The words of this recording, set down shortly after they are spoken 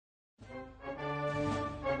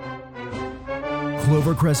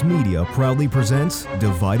Clovercrest Media proudly presents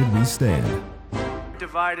Divided We Stand.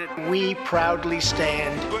 Divided, we proudly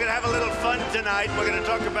stand. We're going to have a little fun tonight. We're going to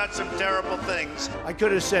talk about some terrible things. I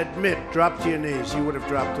could have said, Mitt, drop to your knees. You would have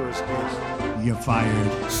dropped to his knees. You're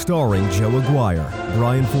fired. Starring Joe Aguirre,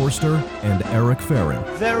 Brian Forster, and Eric Ferrin.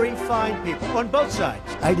 Very fine people on both sides.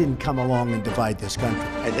 I didn't come along and divide this country.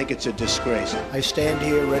 I think it's a disgrace. I stand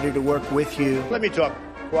here ready to work with you. Let me talk.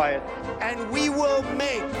 Quiet. And we will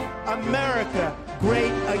make America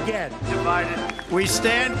great again. Divided. We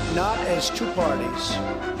stand not as two parties,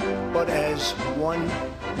 but as one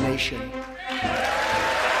nation.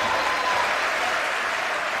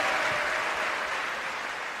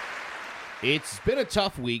 It's been a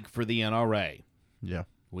tough week for the NRA. Yeah.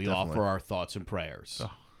 We definitely. offer our thoughts and prayers.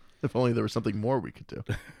 Oh, if only there was something more we could do.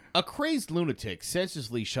 A crazed lunatic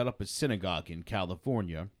senselessly shut up a synagogue in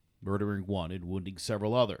California, murdering one and wounding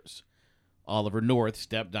several others. Oliver North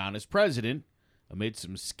stepped down as president amid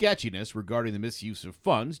some sketchiness regarding the misuse of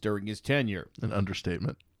funds during his tenure. An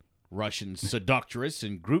understatement. Russian seductress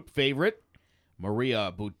and group favorite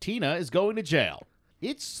Maria Butina is going to jail.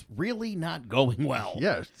 It's really not going well.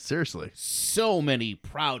 Yeah, seriously. So many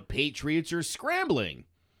proud patriots are scrambling.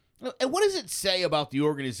 And what does it say about the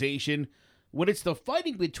organization when it's the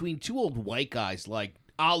fighting between two old white guys like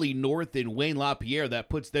Ollie North and Wayne LaPierre that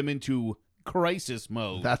puts them into crisis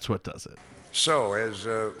mode? That's what does it. So, as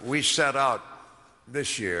we set out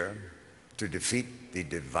this year to defeat the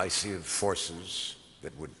divisive forces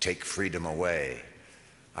that would take freedom away,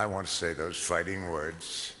 I want to say those fighting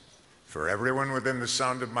words for everyone within the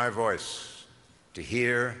sound of my voice to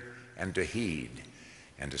hear and to heed,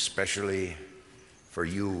 and especially for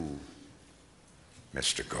you,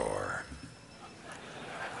 Mr. Gore.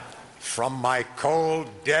 From my cold,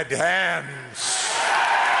 dead hands.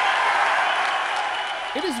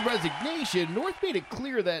 In his resignation, North made it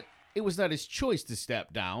clear that it was not his choice to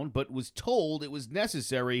step down, but was told it was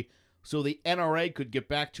necessary so the NRA could get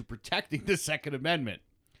back to protecting the Second Amendment.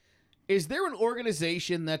 Is there an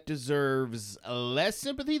organization that deserves less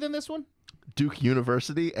sympathy than this one? Duke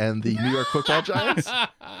University and the New York Football Giants?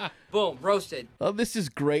 Boom, roasted. Oh, this is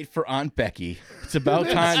great for Aunt Becky. It's about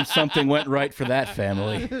time something went right for that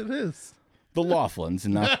family. It is. The Laughlins,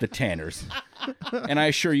 not the Tanners. And I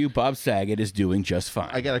assure you, Bob Saget is doing just fine.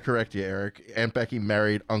 I got to correct you, Eric. Aunt Becky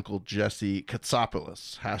married Uncle Jesse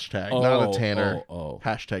Katsopoulos. Hashtag, not a Tanner.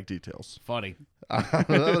 Hashtag details. Funny. On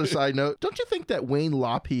another side note, don't you think that Wayne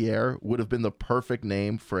LaPierre would have been the perfect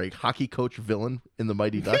name for a hockey coach villain in the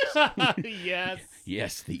Mighty Ducks? Yes.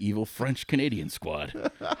 Yes, the evil French-Canadian squad.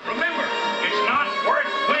 Remember, it's not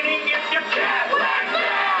worth winning if you can't win.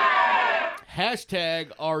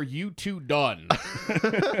 Hashtag, are you two done?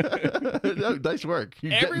 No, nice work.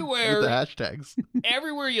 You're Everywhere, with the hashtags.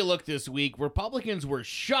 Everywhere you look this week, Republicans were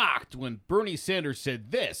shocked when Bernie Sanders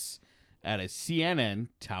said this at a CNN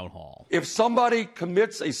town hall. If somebody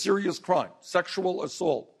commits a serious crime, sexual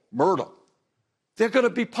assault, murder, they're going to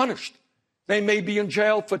be punished. They may be in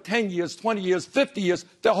jail for 10 years, 20 years, 50 years,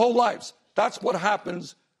 their whole lives. That's what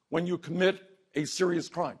happens when you commit a serious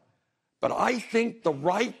crime. But I think the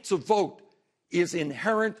right to vote is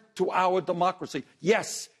inherent to our democracy.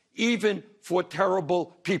 Yes, even for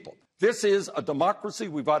terrible people. This is a democracy.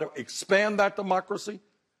 We've got to expand that democracy.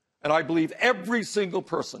 And I believe every single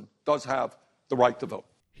person does have the right to vote.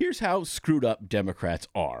 Here's how screwed up Democrats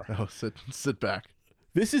are. Oh, sit back.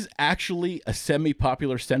 This is actually a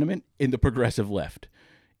semi-popular sentiment in the progressive left.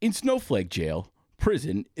 In Snowflake Jail,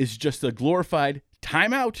 prison is just a glorified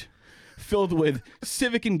timeout filled with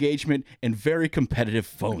civic engagement and very competitive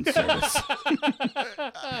phone service.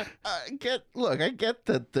 I get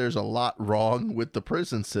that there's a lot wrong with the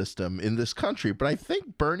prison system in this country, but I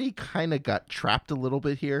think Bernie kind of got trapped a little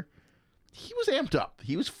bit here. He was amped up.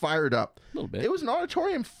 He was fired up. A little bit. It was an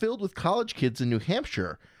auditorium filled with college kids in New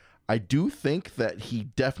Hampshire. I do think that he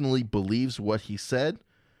definitely believes what he said.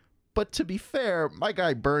 But to be fair, my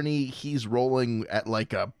guy Bernie, he's rolling at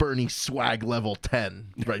like a Bernie swag level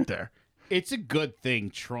 10 right there. It's a good thing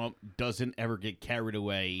Trump doesn't ever get carried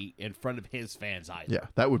away in front of his fans either. Yeah,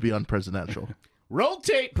 that would be unpresidential. Roll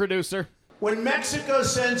tape, producer. When Mexico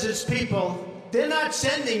sends its people, they're not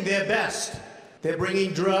sending their best. They're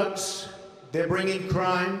bringing drugs, they're bringing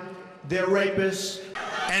crime, they're rapists.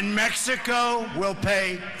 And Mexico will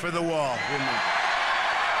pay for the wall.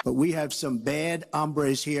 But we have some bad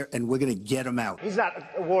hombres here, and we're going to get them out. He's not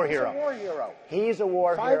a war hero. He's a war hero. He's a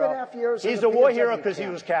war hero. 5.5 years. He's a war hero because he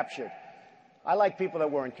was captured. I like people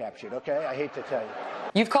that weren't captured, okay? I hate to tell you.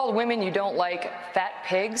 You've called women you don't like fat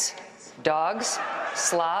pigs, dogs,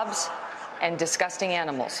 slobs, and disgusting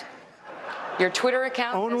animals. Your Twitter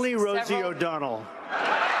account... Only Rosie O'Donnell.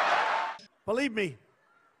 Believe me,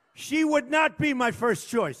 she would not be my first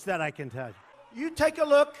choice, that I can tell you. You take a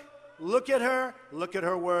look at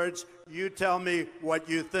her words. You tell me what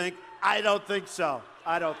you think. I don't think so.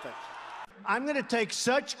 I'm going to take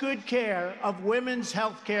such good care of women's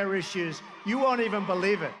health care issues, you won't even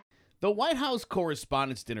believe it. The White House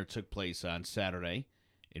Correspondents' Dinner took place on Saturday.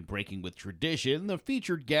 In breaking with tradition, the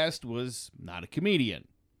featured guest was not a comedian.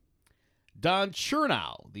 Don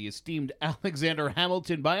Chernow, the esteemed Alexander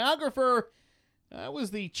Hamilton biographer,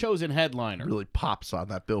 was the chosen headliner. Really pops on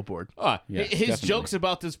that billboard. His definitely. jokes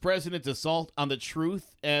about this president's assault on the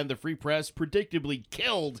truth and the free press predictably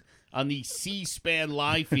killed on the C-SPAN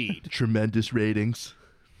live feed. Tremendous ratings.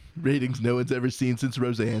 Ratings no one's ever seen since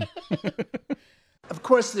Roseanne. Of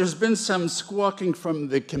course, there's been some squawking from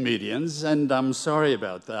the comedians, and I'm sorry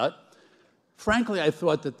about that. Frankly, I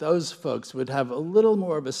thought that those folks would have a little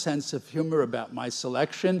more of a sense of humor about my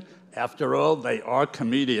selection. After all, they are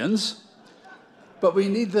comedians. But we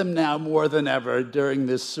need them now more than ever during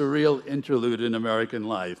this surreal interlude in American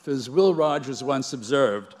life. As Will Rogers once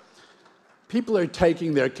observed, people are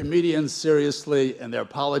taking their comedians seriously and their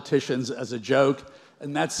politicians as a joke,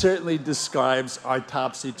 and that certainly describes our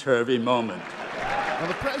topsy-turvy moment. Now,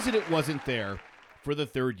 the president wasn't there for the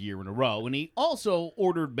third year in a row, and he also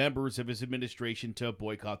ordered members of his administration to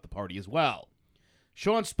boycott the party as well.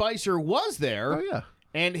 Sean Spicer was there. Oh, yeah.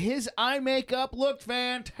 And his eye makeup looked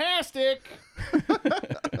fantastic.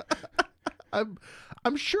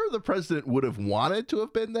 I'm sure the president would have wanted to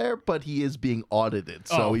have been there, but he is being audited,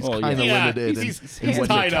 so he's kind of limited in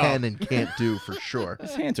what he can and can't do for sure.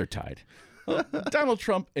 His hands are tied. Donald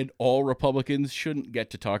Trump and all Republicans shouldn't get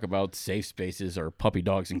to talk about safe spaces or puppy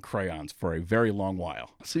dogs and crayons for a very long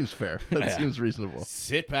while. Seems fair. That seems reasonable.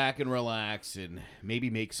 Sit back and relax and maybe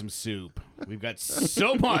make some soup. We've got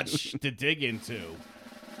so much to dig into.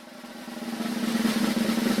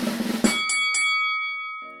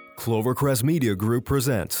 Clovercrest Media Group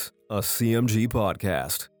presents a CMG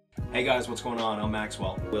podcast. Hey guys, what's going on? I'm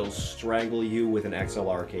Maxwell. We'll strangle you with an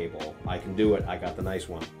XLR cable. I can do it. I got the nice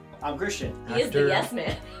one. I'm Christian. He is the yes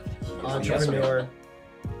man. Entrepreneur.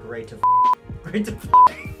 Great to Great to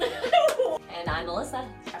And I'm Melissa.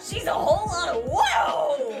 She's a whole lot of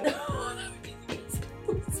whoa!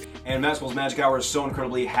 And Maxwell's Magic Hour is so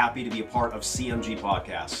incredibly happy to be a part of CMG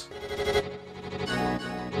Podcasts.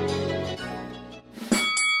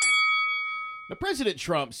 Now, President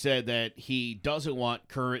Trump said that he doesn't want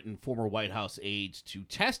current and former White House aides to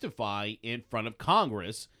testify in front of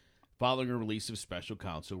Congress following a release of special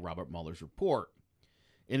counsel Robert Mueller's report.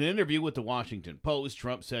 In an interview with the Washington Post,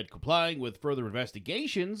 Trump said complying with further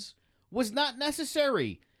investigations was not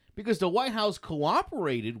necessary because the White House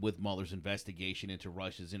cooperated with Mueller's investigation into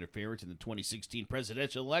Russia's interference in the 2016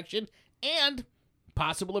 presidential election and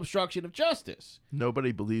possible obstruction of justice.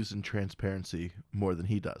 Nobody believes in transparency more than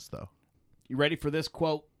he does, though. You ready for this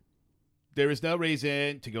quote? There is no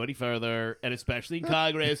reason to go any further, and especially in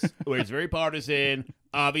Congress, where it's very partisan.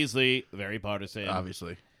 Obviously, very partisan.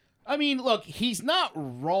 Obviously. I mean, look, he's not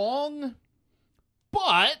wrong,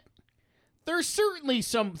 but there's certainly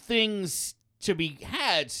some things to be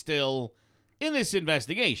had still in this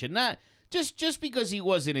investigation. Not just because he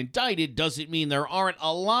wasn't indicted doesn't mean there aren't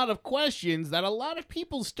a lot of questions that a lot of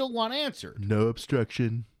people still want answered. No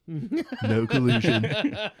obstruction. No collusion.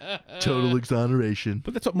 Total exoneration.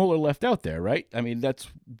 But that's what Mueller left out there, right? I mean, that's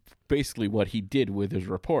basically what he did with his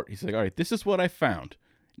report. He's like, all right, this is what I found.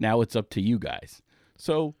 Now it's up to you guys.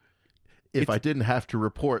 So if I didn't have to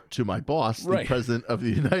report to my boss, the President of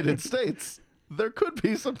the United States, there could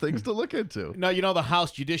be some things to look into. Now, you know, the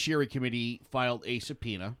House Judiciary Committee filed a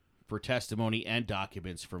subpoena for testimony and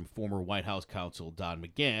documents from former White House counsel Don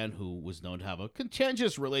McGahn, who was known to have a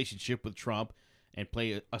contentious relationship with Trump and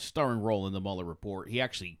play a starring role in the Mueller report. He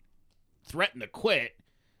actually threatened to quit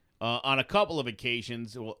on a couple of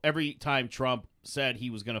occasions. Well, every time Trump said he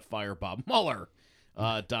was going to fire Bob Mueller,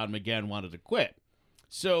 Don McGahn wanted to quit.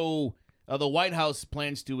 So the White House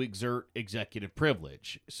plans to exert executive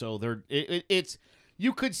privilege. So it's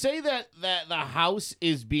you could say that the House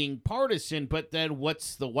is being partisan, but then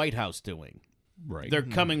what's the White House doing? Right. They're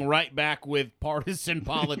coming right back with partisan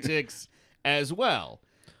politics as well.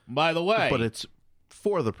 By the way, but it's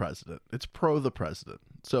for the president. It's pro the president.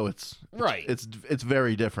 So it's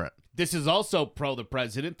very different. This is also pro the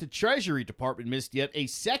president. The Treasury Department missed yet a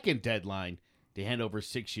second deadline to hand over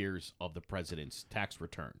 6 years of the president's tax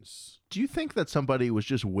returns. Do you think that somebody was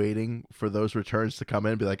just waiting for those returns to come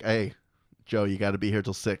in and be like, hey, Joe, you got to be here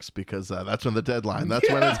till 6 because that's when the deadline. That's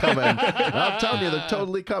when it's coming. I'm telling you, they're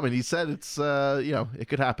totally coming. He said it's, it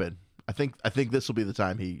could happen. I think this will be the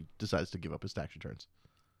time he decides to give up his tax returns.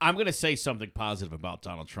 I'm going to say something positive about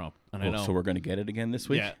Donald Trump, and I know. So we're going to get it again this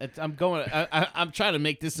week? Yeah, I'm going. I'm trying to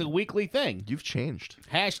make this a weekly thing. You've changed.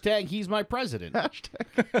 Hashtag he's my president.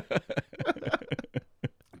 Hashtag.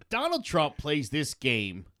 Donald Trump plays this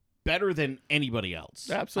game better than anybody else.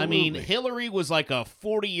 Absolutely. I mean, Hillary was like a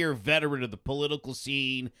 40-year veteran of the political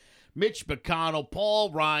scene. Mitch McConnell,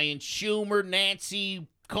 Paul Ryan, Schumer, Nancy,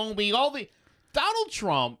 Comey, all the... Donald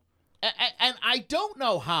Trump, and I don't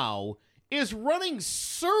know how, is running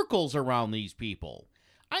circles around these people.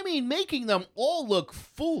 I mean, making them all look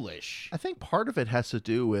foolish. I think part of it has to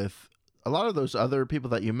do with a lot of those other people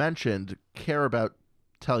that you mentioned care about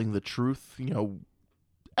telling the truth,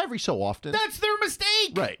 every so often. That's their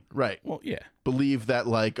mistake. Right. Well, yeah. Believe that,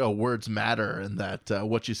 words matter and that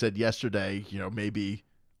what you said yesterday, maybe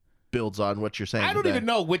builds on what you're saying I don't today. even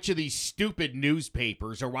know which of these stupid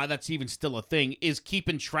newspapers, or why that's even still a thing, is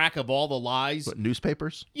keeping track of all the lies. What,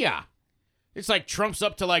 newspapers? Yeah. It's like Trump's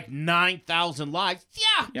up to 9,000 lies.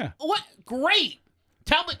 Yeah. What? Great.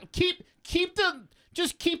 Tell me, keep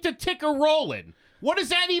the ticker rolling. What does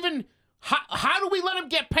that even? How do we let him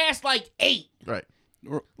get past 8? Right.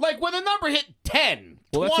 Like when the number hit 10,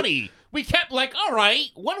 Well, 20, we kept all right.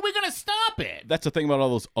 When are we gonna stop it? That's the thing about all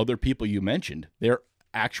those other people you mentioned. They're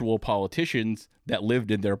actual politicians that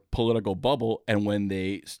lived in their political bubble, and when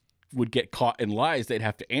they would get caught in lies, they'd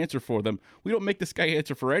have to answer for them. We don't make this guy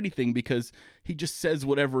answer for anything because he just says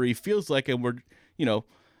whatever he feels like, and we're,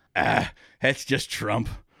 that's just Trump.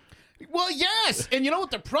 Well, yes. And you know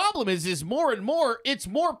what the problem is more and more, it's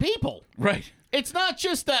more people. Right. It's not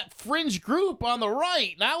just that fringe group on the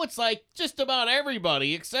right. Now it's just about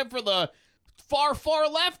everybody except for the far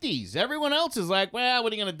lefties. Everyone else is well,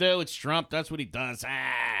 what are you going to do? It's Trump. That's what he does.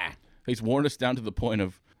 He's worn us down to the point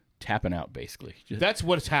of tapping out, basically. That's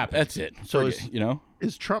what's happened. That's it. So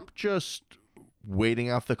is Trump just waiting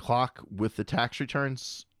out the clock with the tax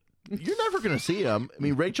returns? You're never going to see him. I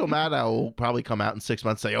mean, Rachel Maddow will probably come out in 6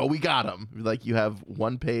 months and say, oh, we got him. You have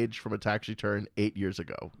one page from a tax return 8 years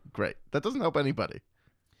ago. Great. That doesn't help anybody.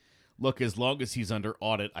 Look, as long as he's under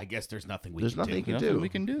audit, I guess there's nothing we There's can do. nothing we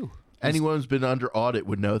can do. Anyone who's been under audit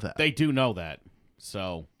would know that. They do know that.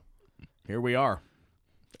 So, here we are.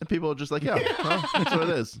 And people are just well, that's what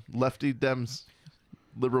it is. Lefty Dems,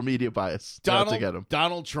 liberal media bias. Out to get him.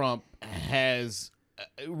 Donald Trump has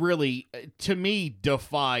really, to me,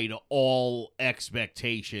 defied all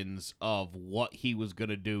expectations of what he was going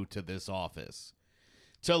to do to this office.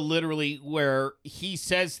 To literally where he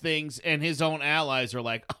says things and his own allies are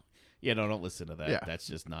like, don't listen to that. Yeah. That's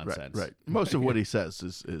just nonsense. Right. Most of what he says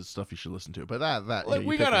is stuff you should listen to. But that you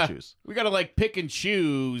we pick gotta and choose. We gotta pick and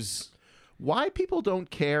choose. Why people don't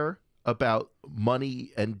care about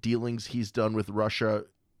money and dealings he's done with Russia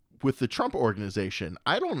with the Trump organization,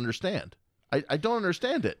 I don't understand. I don't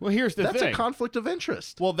understand it. Well, here's the thing. That's a conflict of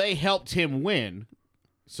interest. Well, they helped him win,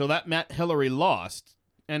 so that meant Hillary lost.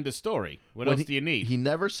 End of story. What else do you need? He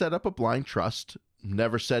never set up a blind trust,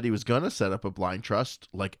 never said he was going to set up a blind trust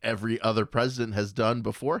like every other president has done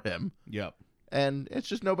before him. Yep. And it's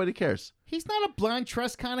just nobody cares. He's not a blind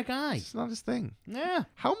trust kind of guy. It's not his thing. Yeah.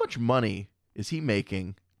 How much money is he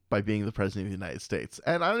making by being the president of the United States?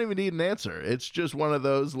 And I don't even need an answer. It's just one of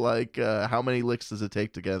those how many licks does it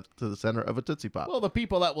take to get to the center of a Tootsie Pop? Well, the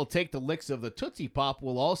people that will take the licks of the Tootsie Pop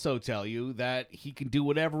will also tell you that he can do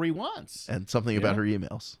whatever he wants. And something about her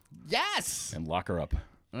emails. Yes. And lock her up.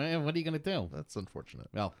 What are you going to do? That's unfortunate.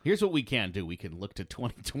 Well, here's what we can do. We can look to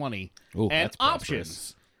 2020 Ooh, and that's options.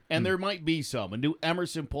 prosperous. And there might be some. A new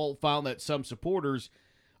Emerson poll found that some supporters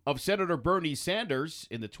of Senator Bernie Sanders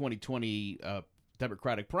in the 2020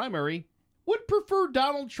 Democratic primary would prefer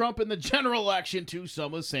Donald Trump in the general election to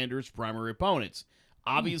some of Sanders' primary opponents.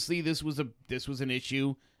 Obviously, this was an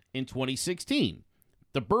issue in 2016.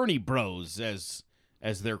 The Bernie Bros, as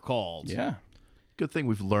they're called. Yeah. Good thing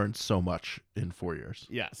we've learned so much in 4 years.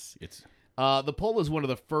 Yes. The poll is one of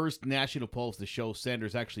the first national polls to show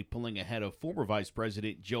Sanders actually pulling ahead of former Vice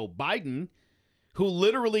President Joe Biden, who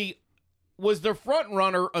literally was the front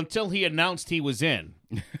runner until he announced he was in,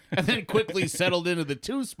 and then quickly settled into the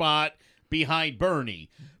 2 spot behind Bernie.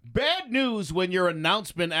 Bad news when your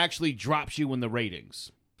announcement actually drops you in the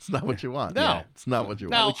ratings. It's not what you want. No. Yeah, it's not what you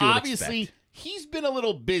want. Now, What you would obviously, expect. he's been a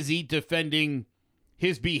little busy defending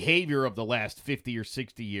his behavior of the last 50 or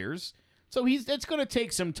 60 years. So it's going to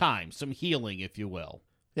take some time, some healing, if you will.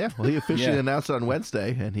 Yeah, well, he officially Yeah. announced it on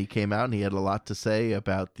Wednesday, and he came out and he had a lot to say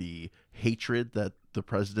about the hatred that the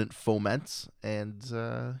president foments, and,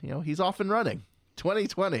 he's off and running.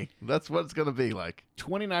 2020, that's what it's going to be like.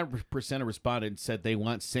 29% of respondents said they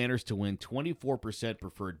want Sanders to win. 24%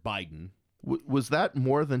 preferred Biden. Was that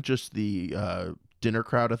more than just the dinner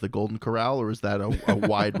crowd at the Golden Corral, or is that a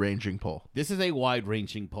wide-ranging poll? This is a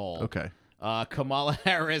wide-ranging poll. Okay. Kamala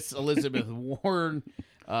Harris, Elizabeth Warren,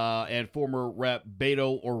 and former Rep.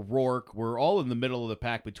 Beto O'Rourke were all in the middle of the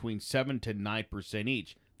pack between 7 to 9%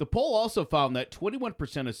 each. The poll also found that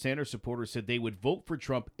 21% of Sanders supporters said they would vote for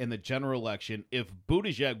Trump in the general election if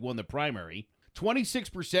Buttigieg won the primary.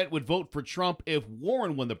 26% would vote for Trump if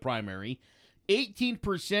Warren won the primary.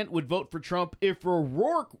 18% would vote for Trump if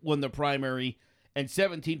O'Rourke won the primary. And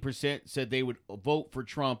 17% said they would vote for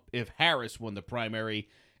Trump if Harris won the primary.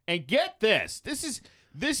 And get this. This is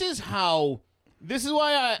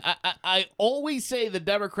why I always say the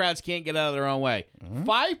Democrats can't get out of their own way.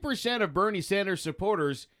 5% of Bernie Sanders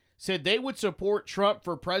supporters said they would support Trump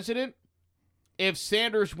for president if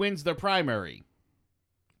Sanders wins the primary.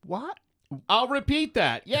 What? I'll repeat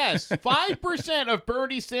that. Yes, 5% of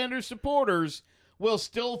Bernie Sanders supporters will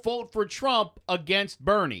still vote for Trump against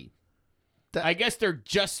Bernie. I guess they're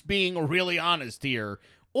just being really honest here.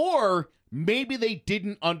 Or maybe they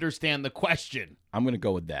didn't understand the question. I'm going to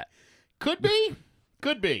go with that. Could be.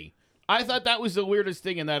 Could be. I thought that was the weirdest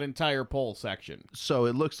thing in that entire poll section. So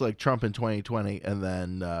it looks like Trump in 2020, and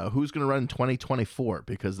then who's going to run in 2024?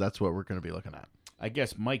 Because that's what we're going to be looking at. I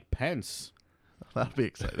guess Mike Pence. That'll be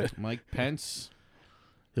exciting. Mike Pence.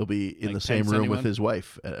 He'll be in the same room with his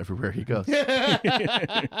wife everywhere he goes. Yeah,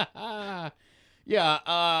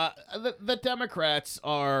 the Democrats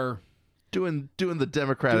are doing the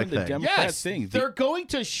Democratic thing. Yes, they're going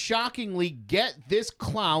to shockingly get this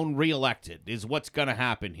clown reelected is what's going to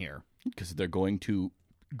happen here. Because they're going to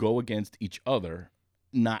go against each other,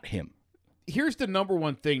 not him. Here's the number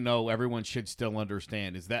one thing, though, everyone should still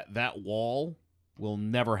understand is that wall will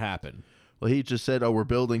never happen. Well, he just said, we're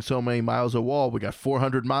building so many miles of wall. We got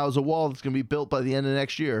 400 miles of wall that's going to be built by the end of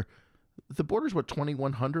next year. The border's,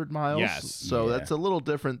 2,100 miles? Yes. So that's a little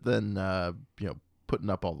different than, putting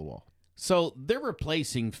up all the wall. So they're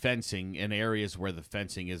replacing fencing in areas where the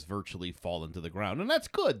fencing has virtually fallen to the ground. And that's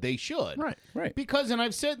good. They should. Right. Because, and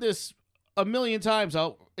I've said this a million times,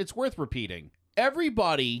 it's worth repeating.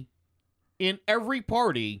 Everybody in every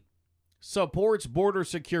party supports border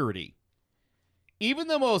security. Even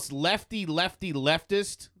the most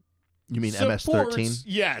leftist. You mean MS-13?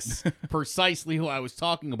 Yes, precisely who I was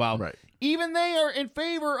talking about. Right. Even they are in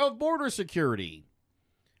favor of border security.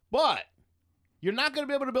 But you're not going to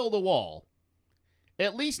be able to build a wall.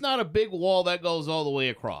 At least not a big wall that goes all the way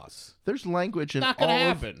across. There's language in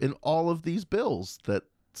in all of these bills that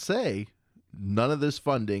say none of this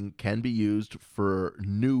funding can be used for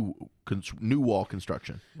new wall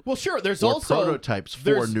construction. Well, sure. There's or also prototypes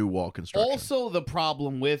for new wall construction. Also, the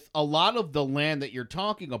problem with a lot of the land that you're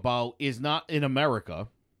talking about is not in America.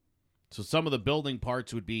 So some of the building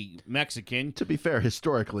parts would be Mexican. To be fair,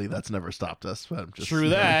 historically, that's never stopped us. But True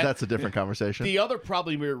that. That's a different conversation. The other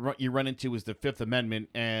problem you run into is the Fifth Amendment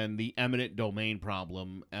and the eminent domain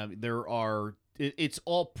problem. It's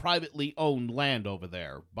all privately owned land over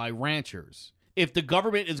there by ranchers. If the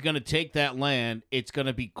government is going to take that land, it's going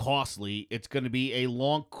to be costly. It's going to be a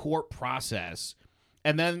long court process.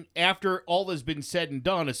 And then after all has been said and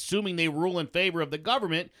done, assuming they rule in favor of the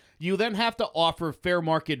government, you then have to offer fair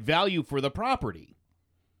market value for the property,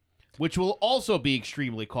 which will also be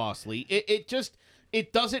extremely costly. It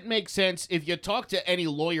doesn't make sense. If you talk to any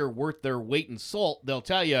lawyer worth their weight in salt, they'll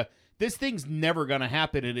tell you this thing's never going to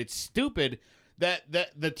happen, and it's stupid that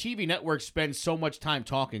the TV network spends so much time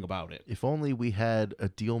talking about it. If only we had a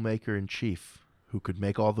deal maker in chief who could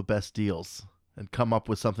make all the best deals and come up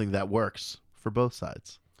with something that works for both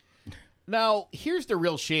sides. Now, here's the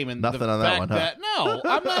real shame in Nothing the on fact that one, huh? No,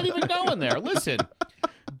 I'm not even going there. Listen,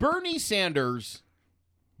 Bernie Sanders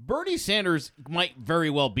might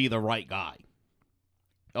very well be the right guy.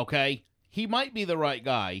 Okay? He might be the right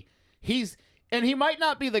guy. And he might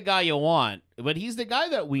not be the guy you want, but he's the guy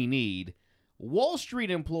that we need. Wall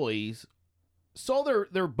Street employees saw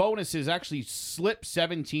their bonuses actually slip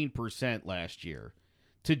 17% last year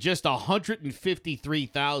to just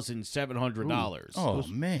 $153,700. Oh,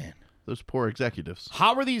 man. Those poor executives.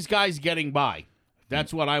 How are these guys getting by?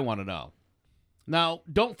 That's what I want to know. Now,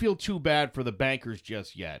 don't feel too bad for the bankers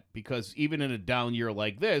just yet, because even in a down year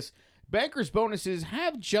like this, bankers' bonuses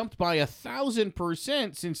have jumped by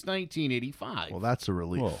 1,000% since 1985. Well, that's a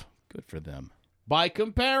relief. Whoa, good for them. By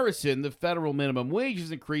comparison, the federal minimum wage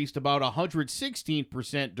has increased about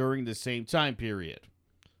 116% during the same time period.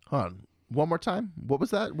 Hold on. One more time? What was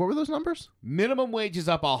that? What were those numbers? Minimum wage is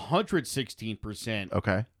up 116%.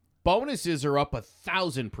 Okay. Bonuses are up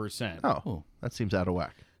 1,000%. Oh, that seems out of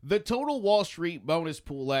whack. The total Wall Street bonus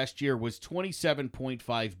pool last year was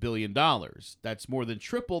 $27.5 billion. That's more than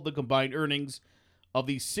triple the combined earnings of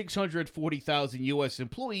the 640,000 U.S.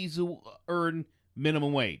 employees who earn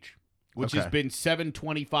minimum wage, which has been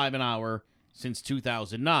 $7.25 an hour since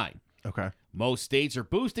 2009. Okay. Most states are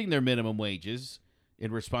boosting their minimum wages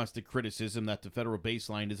in response to criticism that the federal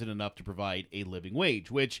baseline isn't enough to provide a living wage,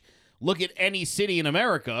 which, look at any city in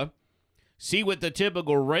America, see what the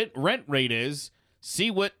typical rent rate is, see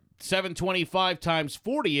what 725 times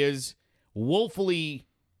 40 is, woefully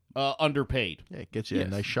underpaid. Yeah, it gets you a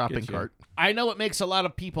nice shopping cart. I know it makes a lot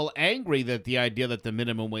of people angry that the idea that the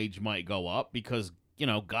minimum wage might go up because,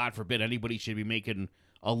 God forbid anybody should be making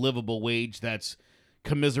a livable wage that's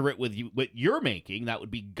commiserate with what you're making. That would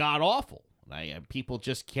be god-awful. People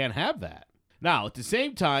just can't have that. Now, at the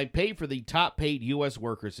same time, pay for the top-paid U.S.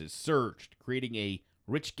 workers has surged, creating a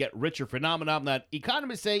rich-get-richer phenomenon that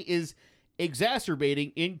economists say is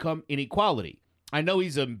exacerbating income inequality. I know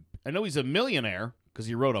he's a millionaire because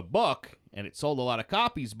he wrote a book and it sold a lot of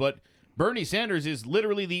copies, but Bernie Sanders is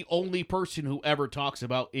literally the only person who ever talks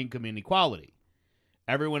about income inequality.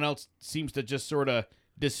 Everyone else seems to just sort of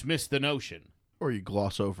dismiss the notion. Or you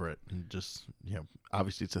gloss over it and just,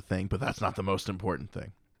 obviously it's a thing, but that's not the most important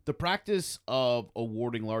thing. The practice of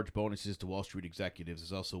awarding large bonuses to Wall Street executives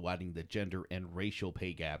is also widening the gender and racial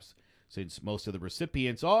pay gaps, since most of the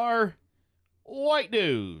recipients are white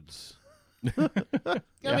dudes. I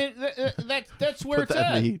mean, that's where Put it's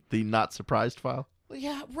that at. in the not surprised file.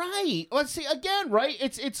 Yeah, right. Let's see again, right?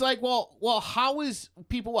 It's like, well, how is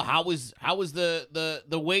the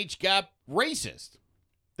wage gap racist?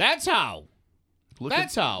 That's how. Look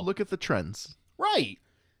at the trends. Right.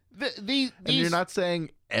 And you're not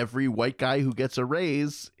saying every white guy who gets a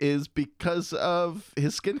raise is because of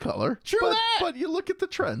his skin color. True that. But you look at the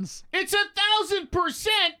trends. It's 1,000%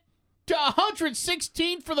 to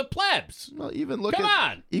 116 for the plebs. Well, even look Come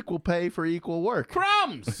at on. equal pay for equal work.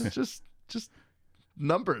 Crumbs. just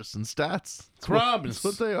numbers and stats. Crumbs.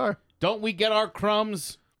 That's what they are. Don't we get our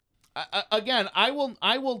crumbs? Again, I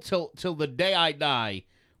will till the day I die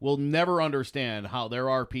will never understand how there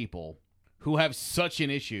are people who have such an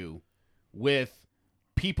issue with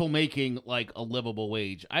people making like a livable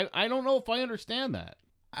wage. I don't know if I understand that.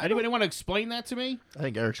 Anybody want to explain that to me? I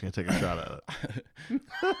think Eric's going to take a shot at it.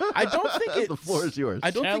 I don't think the floor is yours. I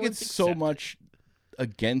don't think Challenge it's so much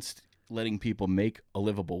against letting people make a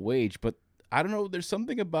livable wage, but I don't know. There's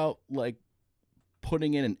something about like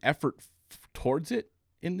putting in an effort towards it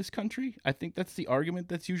in this country. I think that's the argument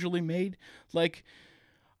that's usually made. Like,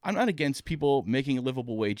 I'm not against people making a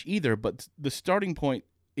livable wage either, but the starting point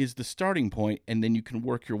is the starting point, and then you can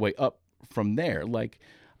work your way up from there. Like,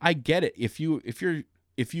 I get it. If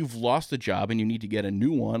you've lost a job and you need to get a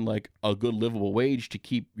new one, like a good livable wage to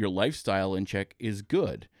keep your lifestyle in check is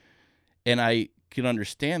good. And I can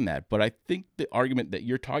understand that. But I think the argument that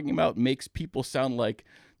you're talking about makes people sound like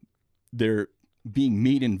they're being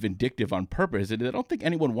mean and vindictive on purpose. And I don't think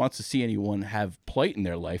anyone wants to see anyone have plight in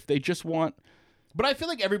their life. They just want... But I feel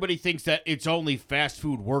like everybody thinks that it's only fast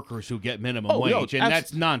food workers who get minimum wage, and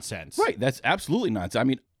that's nonsense. Right, that's absolutely nonsense. I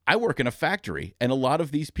mean, I work in a factory, and a lot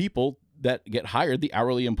of these people that get hired, the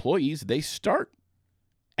hourly employees, they start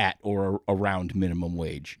at or around minimum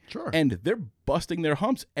wage. Sure. And they're busting their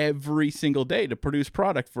humps every single day to produce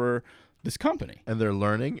product for this company. And they're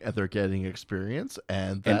learning, and they're getting experience,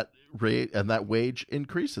 and that rate and that wage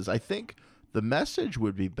increases. I think the message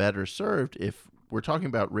would be better served if we're talking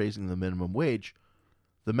about raising the minimum wage.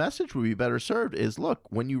 The message would be better served is, look,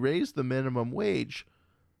 when you raise the minimum wage,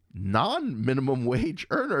 non-minimum wage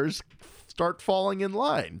earners start falling in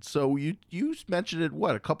line. So you mentioned it,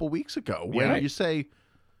 a couple weeks ago, when you say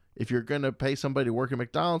if you're going to pay somebody to work at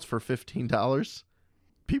McDonald's for $15,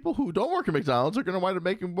 people who don't work at McDonald's are going to wind up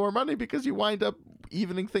making more money because you wind up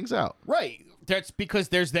evening things out. Right. That's because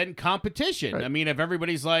there's then competition. Right. I mean, if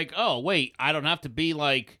everybody's like, oh, wait, I don't have to be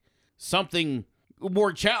like something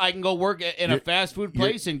more I can go work in a fast food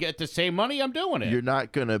place and get the same money, I'm doing it. You're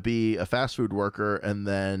not going to be a fast food worker and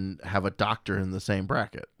then have a doctor in the same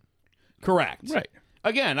bracket. Correct. Right.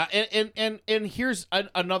 Again, and here's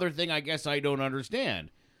another thing I guess I don't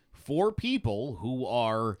understand. For people who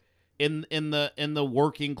are in the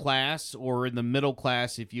working class or in the middle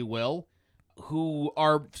class, if you will, who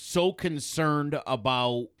are so concerned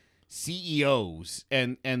about CEOs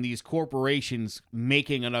and these corporations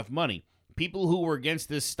making enough money. People who were against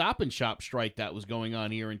this Stop and Shop strike that was going on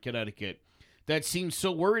here in Connecticut, that seemed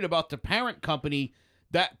so worried about the parent company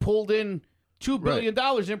that pulled in $2 billion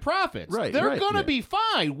in profits. Right, They're going to be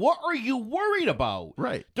fine. What are you worried about?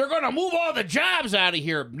 Right. They're going to move all the jobs out of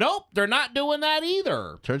here. Nope, they're not doing that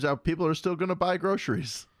either. Turns out people are still going to buy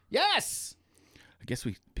groceries. Yes. I guess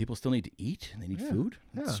people still need to eat and they need food.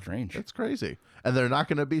 That's strange. That's crazy. And they're not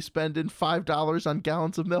going to be spending $5 on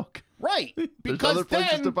gallons of milk. Right. There's Because other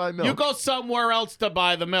places then to buy milk. you go somewhere else to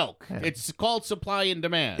buy the milk. Yeah. It's called supply and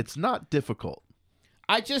demand. It's not difficult.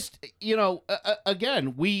 I just,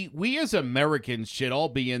 again, we as Americans should all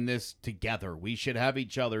be in this together. We should have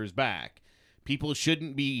each other's back. People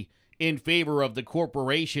shouldn't be in favor of the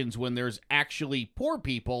corporations when there's actually poor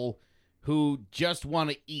people who just want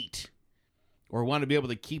to eat or want to be able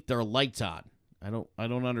to keep their lights on. I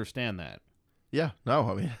don't understand that. Yeah, no,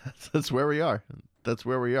 I mean, that's where we are. That's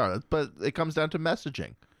where we are. But it comes down to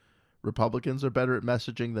messaging. Republicans are better at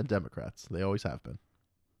messaging than Democrats. They always have been.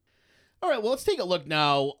 All right, well, let's take a look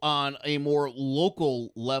now on a more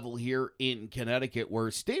local level here in Connecticut,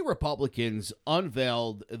 where state Republicans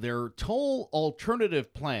unveiled their toll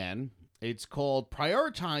alternative plan. It's called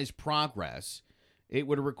Prioritize Progress. It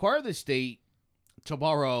would require the state to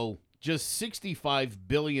borrow just $65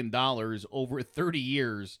 billion over 30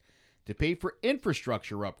 years to pay for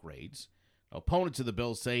infrastructure upgrades. Opponents of the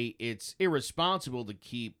bill say it's irresponsible to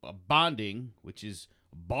keep bonding, which is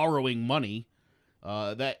borrowing money.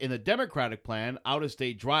 That in the Democratic plan,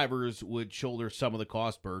 out-of-state drivers would shoulder some of the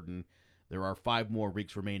cost burden. There are 5 more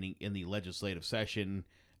weeks remaining in the legislative session,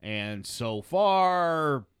 and so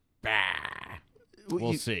far,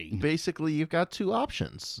 we'll see. Basically, you've got 2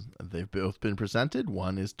 options. They've both been presented.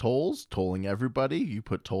 One is tolls, tolling everybody. You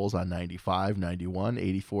put tolls on 95, 91,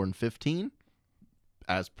 84, and 15,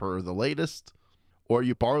 as per the latest. Or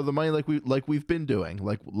you borrow the money like we've been doing,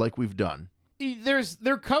 like we've done.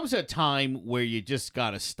 There comes a time where you just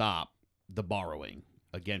got to stop the borrowing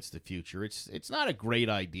against the future. It's not a great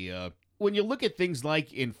idea. When you look at things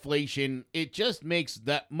like inflation, it just makes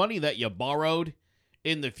that money that you borrowed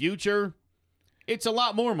in the future, it's a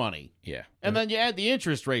lot more money. Yeah. And then you add the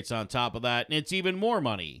interest rates on top of that, and it's even more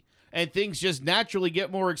money. And things just naturally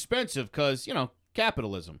get more expensive because,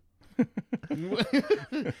 capitalism. I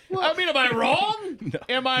mean, am I wrong? No.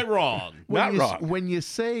 Am I wrong? Not wrong. When you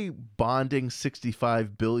say bonding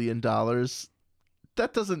 $65 billion,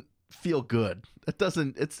 that doesn't feel good.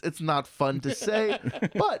 It's not fun to say.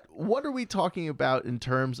 But what are we talking about in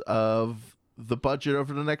terms of the budget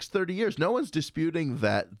over the next 30 years? No one's disputing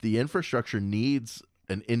that the infrastructure needs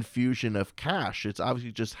an infusion of cash. It's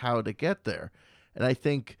obviously just how to get there. And I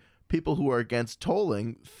think people who are against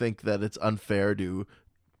tolling think that it's unfair to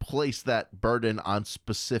place that burden on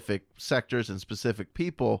specific sectors and specific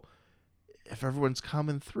people. If everyone's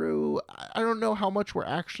coming through, I don't know how much we're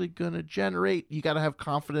actually going to generate. You got to have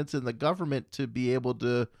confidence in the government to be able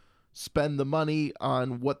to spend the money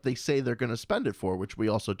on what they say they're going to spend it for, which we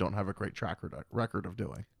also don't have a great track record of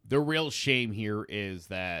doing. The real shame here is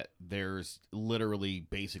that there's literally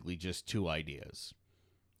basically just 2 ideas,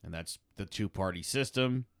 and that's the 2-party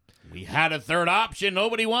system. We had a third option.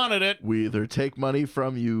 Nobody wanted it. We either take money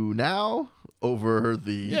from you now over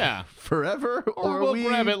the forever, or we'll we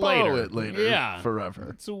grab it borrow later. it later. Yeah.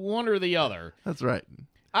 Forever. It's one or the other. That's right.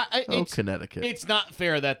 Connecticut. It's not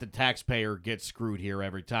fair that the taxpayer gets screwed here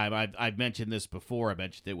every time. I've mentioned this before. I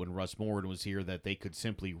mentioned it when Russ Morin was here, that they could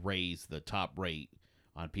simply raise the top rate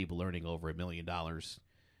on people earning over $1 million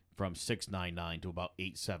from $699 to about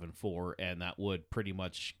 $874, and that would pretty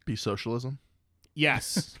much be socialism.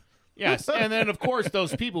 Yes. Yes, and then, of course,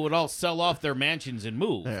 those people would all sell off their mansions and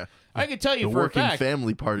move. Yeah. I can tell you the for a working fact.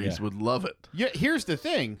 family parties would love it. Yeah, here's the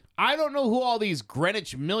thing. I don't know who all these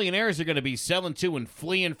Greenwich millionaires are going to be selling to and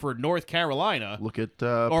fleeing for North Carolina. Look at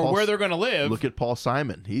or where they're going to live. Look at Paul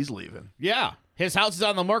Simon. He's leaving. Yeah. His house is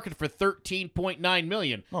on the market for $13.9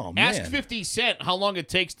 million. Oh, man. Ask 50 Cent how long it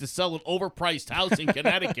takes to sell an overpriced house in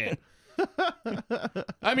Connecticut.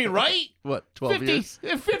 I mean, right? What, 12 years?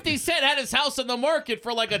 50 Cent had his house on the market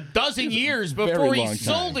for like a dozen years before he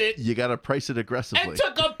sold it. You got to price it aggressively. And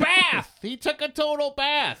took a bath. He took a total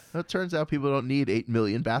bath. It turns out people don't need 8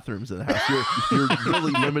 million bathrooms in the house. You're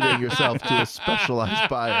really limiting yourself to a specialized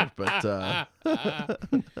buyer. But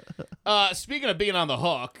speaking of being on the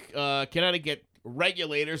hook, Connecticut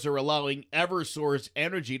regulators are allowing Eversource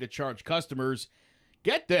Energy to charge customers,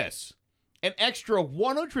 get this, an extra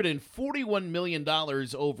 $141 million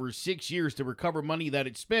over 6 years to recover money that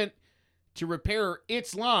it spent to repair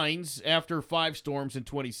its lines after 5 storms in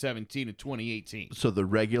 2017 and 2018. So the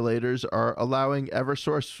regulators are allowing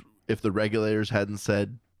Eversource. If the regulators hadn't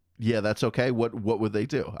said, yeah, that's okay, what would they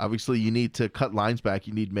do? Obviously, you need to cut lines back.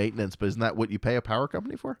 You need maintenance, but isn't that what you pay a power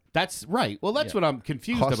company for? That's right. Well, that's what I'm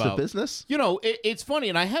confused Cost about. of business? You know, it's funny,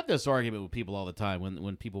 and I have this argument with people all the time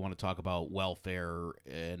when people want to talk about welfare,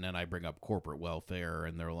 and then I bring up corporate welfare,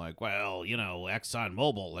 and they're like, well, you know,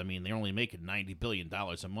 ExxonMobil, I mean, they're only making $90 billion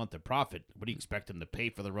a month in profit. What do you expect them to pay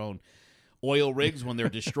for their own oil rigs when they're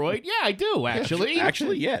destroyed? Yeah, I do, actually.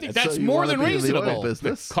 Actually, yeah. I think that's So you more wanna than be in the oil reasonable.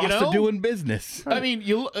 business? Cost of doing business. I mean,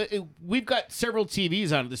 we've got several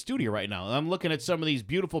TVs on in the studio right now. I'm looking at some of these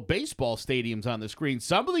beautiful baseball stadiums on the screen.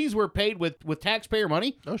 Some of these were paid with taxpayer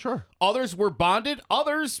money. Oh, sure. Others were bonded.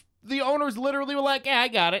 Others, the owners literally were like, yeah, I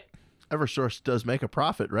got it. Eversource does make a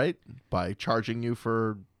profit, right? By charging you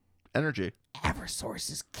for energy.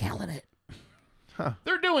 Eversource is killing it. Huh.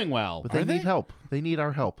 They're doing well. But they need help. They need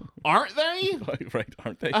our help. Aren't they? Right,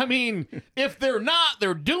 aren't they? I mean, if they're not,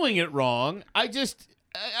 they're doing it wrong.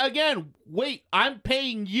 Again, wait, I'm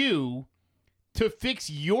paying you to fix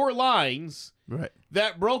your lines Right.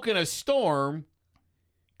 that broke in a storm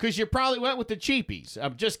because you probably went with the cheapies.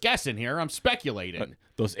 I'm just guessing here. I'm speculating.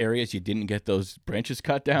 Those areas you didn't get those branches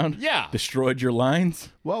cut down? Yeah. Destroyed your lines?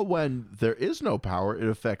 Well, when there is no power, it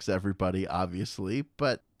affects everybody, obviously.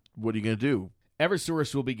 But what are you going to do?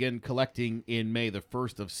 Eversource will begin collecting in May the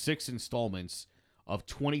first of 6 installments of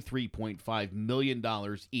 $23.5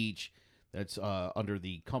 million each. That's under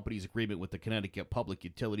the company's agreement with the Connecticut Public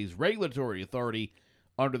Utilities Regulatory Authority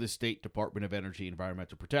under the State Department of Energy and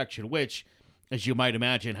Environmental Protection, which, as you might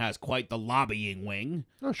imagine, has quite the lobbying wing.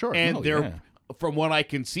 Oh, sure. And they're, from what I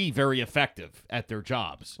can see, very effective at their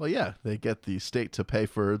jobs. Well, yeah, they get the state to pay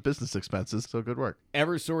for business expenses, so good work.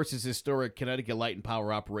 Eversource's historic Connecticut light and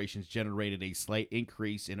power operations generated a slight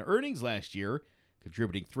increase in earnings last year,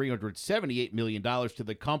 contributing $378 million to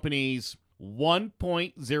the company's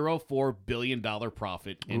 $1.04 billion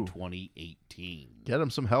profit in 2018. Get them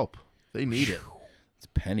some help. They need it. It's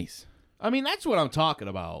pennies. I mean, that's what I'm talking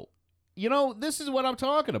about. You know, this is what I'm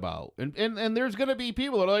talking about. And there's going to be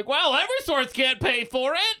people that are like, well, Eversource can't pay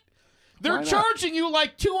for it. They're charging you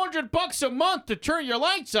like $200 a month to turn your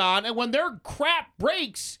lights on, and when their crap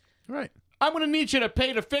breaks, right, I'm going to need you to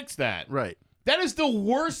pay to fix that. Right. That is the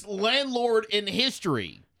worst landlord in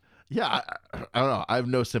history. Yeah, I don't know. I have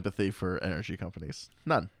no sympathy for energy companies.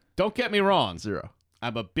 None. Don't get me wrong. Zero.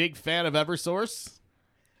 I'm a big fan of Eversource.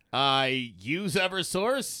 I use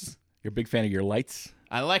Eversource. You're a big fan of your lights?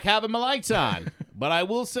 I like having my lights on. But I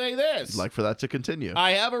will say this. I'd like for that to continue.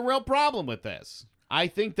 I have a real problem with this. I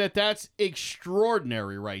think that that's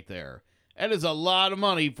extraordinary right there. That is a lot of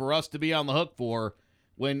money for us to be on the hook for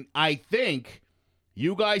when I think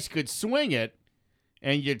you guys could swing it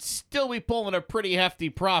and you'd still be pulling a pretty hefty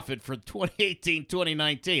profit for 2018,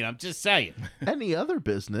 2019. I'm just saying. Any other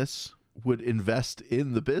business would invest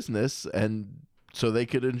in the business and so they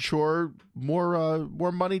could ensure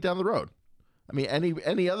more money down the road. I mean,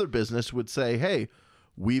 any other business would say, hey,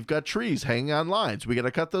 we've got trees hanging on lines. We got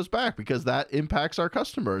to cut those back because that impacts our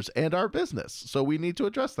customers and our business. So we need to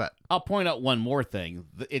address that. I'll point out one more thing.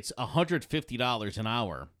 It's $150 an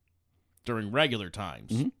hour during regular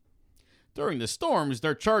times. Mm-hmm. During the storms,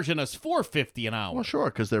 they're charging us $450 an hour. Well, sure,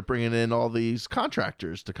 because they're bringing in all these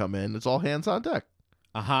contractors to come in. It's all hands on deck.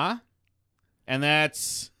 Uh-huh. And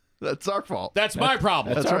that's our fault. That's my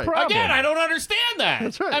problem. That's right. problem. Again, I don't understand that.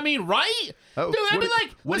 That's right. I mean, right? Oh, Dude, that'd be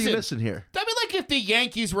like, what listen, are you missing here? That'd be like if the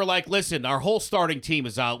Yankees were like, listen, our whole starting team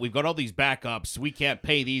is out. We've got all these backups. We can't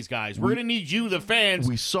pay these guys. We're going to need you, the fans,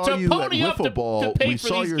 We saw to you at pony up Wiffle Ball. to pay We for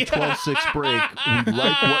saw these your guys. 12-6 break. We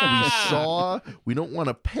like what we saw. We don't want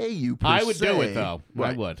to pay you per I would se. do it, though.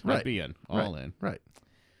 Right. I would. Right. I'd be in. All right. in. Right.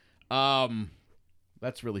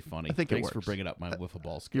 That's really funny. I think it Thanks for works. bringing up my wiffle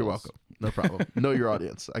ball skills. You're welcome. No problem. Know your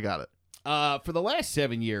audience. I got it. For the last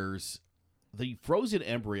 7 years, the frozen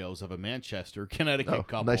embryos of a Manchester, Connecticut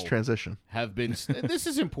couple Nice transition. have been. This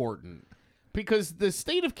is important because the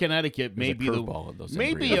state of Connecticut may be the curveball of those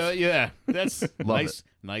maybe embryos. that's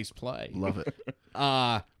nice play. Love it.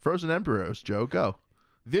 Frozen embryos. Joe, go.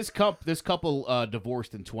 This couple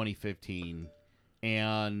divorced in 2015,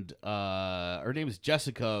 and her name is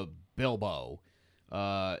Jessica Bilbo.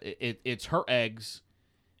 It's her eggs.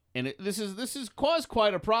 And this has caused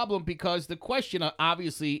quite a problem because the question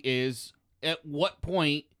obviously is, at what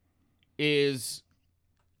point is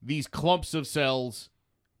these clumps of cells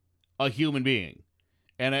a human being?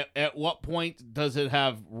 And at what point does it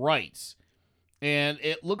have rights? And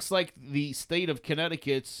it looks like the state of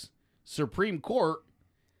Connecticut's Supreme Court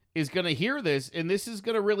is going to hear this, and this is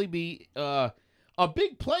going to really be a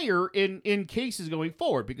big player in cases going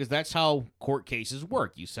forward because that's how court cases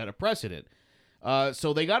work. You set a precedent.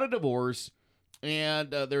 So they got a divorce, and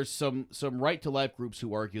there's some right-to-life groups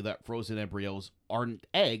who argue that frozen embryos aren't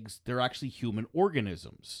eggs. They're actually human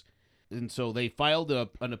organisms. And so they filed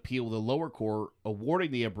an appeal with the lower court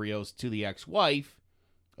awarding the embryos to the ex-wife,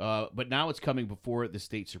 but now it's coming before the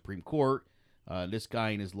state Supreme Court. This guy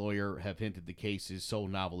and his lawyer have hinted the case is so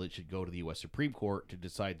novel it should go to the U.S. Supreme Court to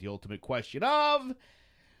decide the ultimate question of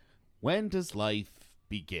when does life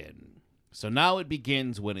begin? So now it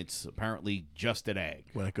begins when it's apparently just an egg.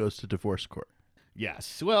 When it goes to divorce court.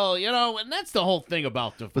 Yes. Well, and that's the whole thing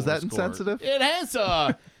about divorce Was that court. insensitive? It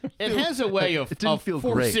has a way of it didn't feel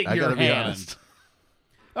forcing great. I your gotta be hand.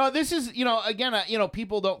 honest. This is, again,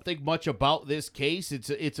 people don't think much about this case.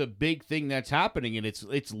 It's a big thing that's happening, and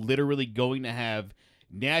it's literally going to have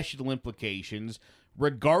national implications.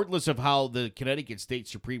 Regardless of how the Connecticut State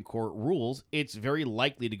Supreme Court rules, it's very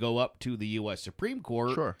likely to go up to the U.S. Supreme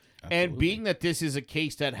Court. Sure. And being that this is a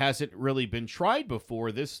case that hasn't really been tried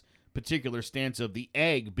before, this particular stance of the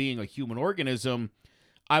egg being a human organism,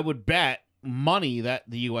 I would bet money that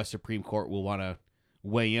the U.S. Supreme Court will want to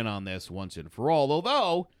weigh in on this once and for all,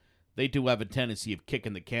 although they do have a tendency of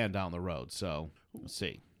kicking the can down the road. So we'll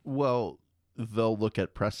see. Well, they'll look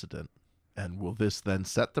at precedent. And will this then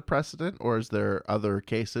set the precedent, or is there other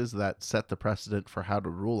cases that set the precedent for how to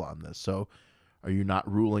rule on this? So are you not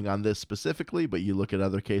ruling on this specifically, but you look at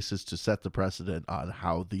other cases to set the precedent on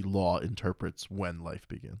how the law interprets when life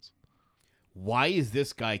begins? Why does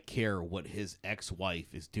this guy care what his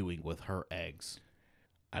ex-wife is doing with her eggs?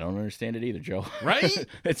 I don't understand it either, Joe. Right?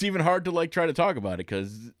 It's even hard to try to talk about it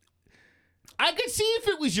because I could see if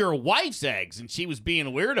it was your wife's eggs and she was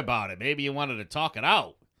being weird about it. Maybe you wanted to talk it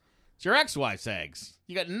out. It's your ex-wife's eggs.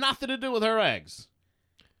 You got nothing to do with her eggs.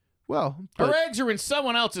 Well, her eggs are in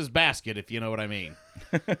someone else's basket, if you know what I mean.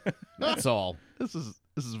 That's all. This is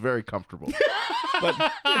very comfortable.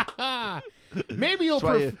 But maybe you'll.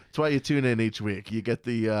 That's why you tune in each week. You get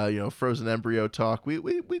the frozen embryo talk.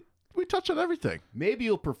 We touch on everything. Maybe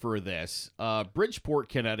you'll prefer this. Bridgeport,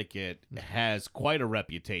 Connecticut has quite a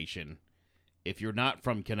reputation. If you're not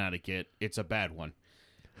from Connecticut, it's a bad one.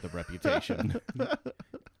 The reputation.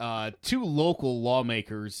 Two local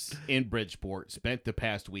lawmakers in Bridgeport spent the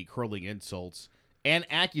past week hurling insults and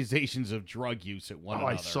accusations of drug use at one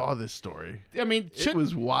another. I saw this story. I mean, it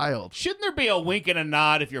was wild. Shouldn't there be a wink and a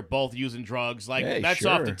nod if you're both using drugs? Like, hey, that's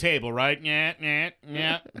sure. off the table, right?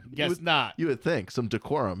 Yeah. Guess not. You would think some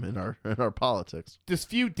decorum in our politics. This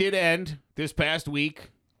feud did end this past week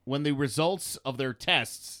when the results of their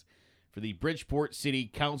tests for the Bridgeport City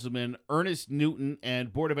Councilman Ernest Newton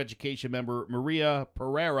and Board of Education member Maria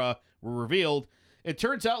Pereira were revealed. It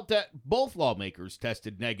turns out that both lawmakers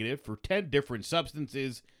tested negative for 10 different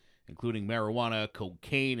substances, including marijuana,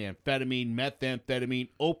 cocaine, amphetamine, methamphetamine,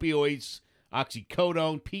 opioids,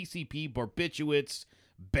 oxycodone, PCP, barbiturates,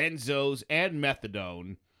 benzos, and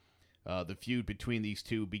methadone. The feud between these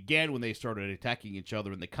two began when they started attacking each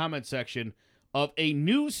other in the comment section of a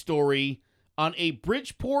news story on a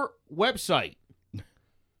Bridgeport website.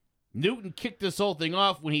 Newton kicked this whole thing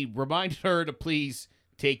off when he reminded her to please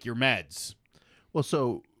take your meds. Well,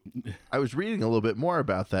 so I was reading a little bit more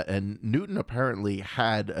about that, and Newton apparently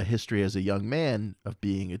had a history as a young man of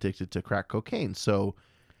being addicted to crack cocaine. So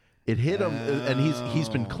it hit him, and he's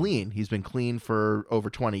been clean. He's been clean for over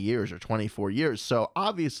 20 years or 24 years. So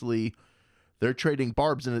obviously they're trading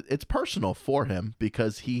barbs, and it's personal for him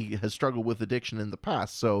because he has struggled with addiction in the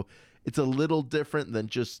past. So it's a little different than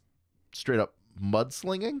just straight up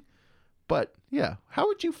mudslinging. But yeah, how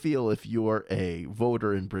would you feel if you're a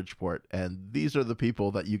voter in Bridgeport and these are the people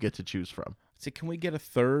that you get to choose from? So can we get a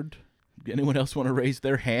third? Anyone else want to raise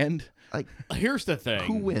their hand? Like, here's the thing.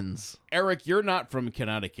 Who wins? Eric, you're not from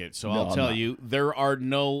Connecticut, so No, I'll I'm tell not. you, there are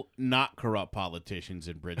no not corrupt politicians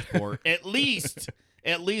in Bridgeport. at least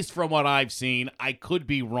from what I've seen. I could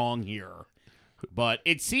be wrong here. But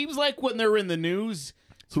it seems like when they're in the news,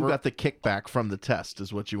 Who got the kickback from the test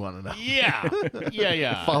is what you want to know.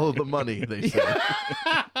 Yeah. Follow the money, they say.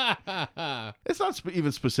 It's not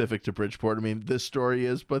even specific to Bridgeport. I mean, this story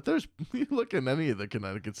is, but you look in any of the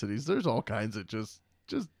Connecticut cities, there's all kinds of just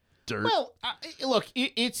dirt. Well, look,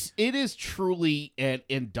 it is truly an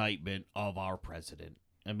indictment of our president.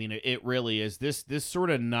 I mean, it really is. This sort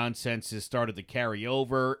of nonsense has started to carry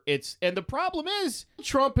over. And the problem is,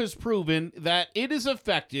 Trump has proven that it is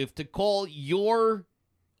effective to call your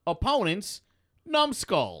opponents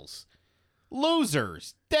numbskulls,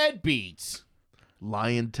 losers, deadbeats,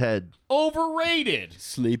 Lion Ted, overrated,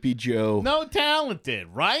 Sleepy Joe, no talented,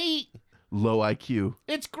 right? Low IQ.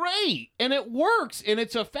 It's great, and it works, and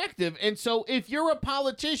it's effective. And so if you're a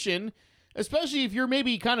politician, especially if you're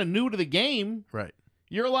maybe kind of new to the game, right?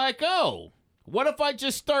 You're like, oh, what if I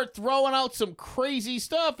just start throwing out some crazy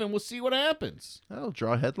stuff and we'll see what happens? That'll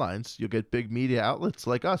draw headlines. You'll get big media outlets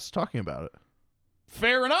like us talking about it.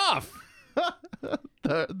 Fair enough.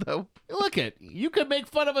 Look you can make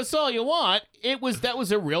fun of us all you want. That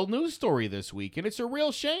was a real news story this week, and it's a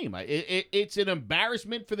real shame. It's an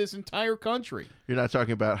embarrassment for this entire country. You're not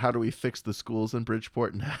talking about how do we fix the schools in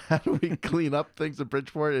Bridgeport and how do we clean up things in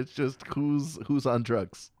Bridgeport. It's just who's on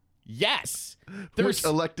drugs. Yes. Which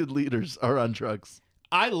elected leaders are on drugs?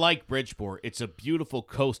 I like Bridgeport. It's a beautiful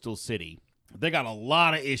coastal city. They got a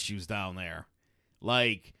lot of issues down there.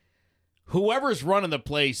 Like, whoever's running the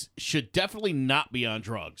place should definitely not be on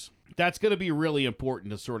drugs. That's going to be really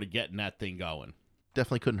important to sort of getting that thing going.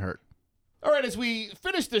 Definitely couldn't hurt. All right, as we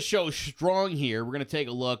finish the show strong here, we're going to take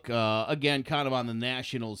a look, again, kind of on the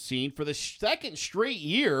national scene. For the second straight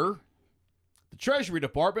year, the Treasury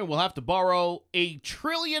Department will have to borrow $1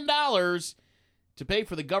 trillion to pay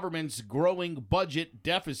for the government's growing budget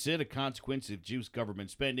deficit, a consequence of juiced government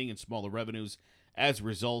spending and smaller revenues as a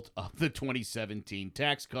result of the 2017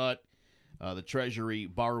 tax cut. The Treasury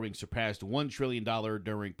borrowing surpassed $1 trillion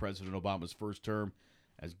during President Obama's first term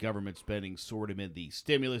as government spending soared amid the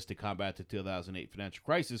stimulus to combat the 2008 financial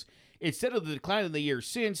crisis. Instead of the decline in the year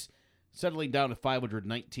since, settling down to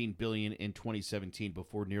 $519 billion in 2017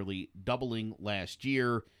 before nearly doubling last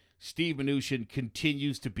year. Steve Mnuchin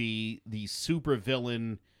continues to be the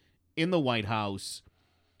supervillain in the White House.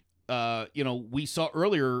 We saw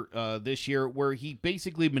earlier this year where he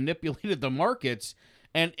basically manipulated the markets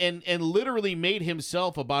and literally made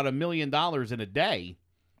himself about $1 million in a day,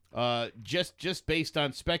 just based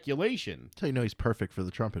on speculation. That's how you know he's perfect for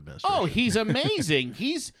the Trump administration. Oh, he's amazing.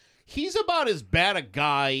 He's about as bad a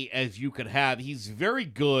guy as you could have. He's very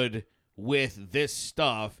good with this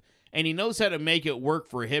stuff, and he knows how to make it work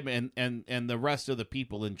for him and the rest of the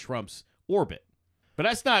people in Trump's orbit. But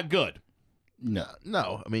that's not good. No.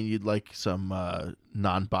 I mean, you'd like some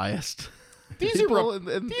non-biased. These are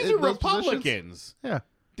these Republicans. Positions? Yeah.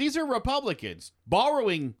 These are Republicans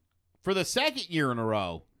borrowing for the second year in a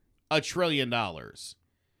row $1 trillion.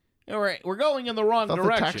 All right, we're going in the wrong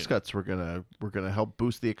direction. The tax cuts were gonna help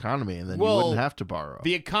boost the economy, and then you wouldn't have to borrow.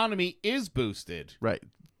 The economy is boosted, right?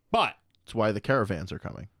 But that's why the caravans are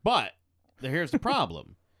coming. But here's the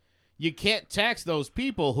problem: you can't tax those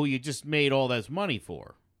people who you just made all this money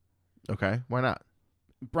for. Okay, why not,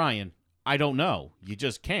 Brian? I don't know. You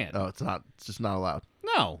just can't. Oh, it's just not allowed.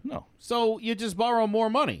 No. So you just borrow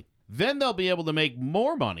more money. Then they'll be able to make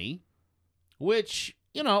more money, which,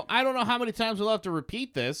 I don't know how many times we'll have to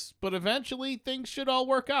repeat this, but eventually things should all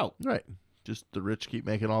work out. Right. Just the rich keep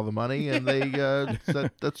making all the money, and they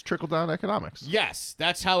that's trickle-down economics. Yes,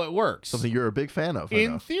 that's how it works. Something you're a big fan of.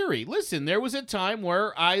 In theory. Listen, there was a time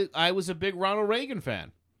where I was a big Ronald Reagan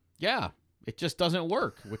fan. Yeah. It just doesn't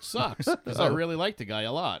work, which sucks, because I really like the guy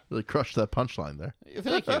a lot. Really crushed that punchline there.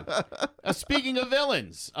 Thank you. Speaking of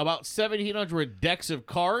villains, about 1,700 decks of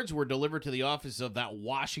cards were delivered to the office of that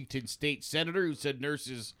Washington state senator who said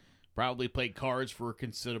nurses probably played cards for a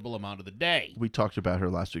considerable amount of the day. We talked about her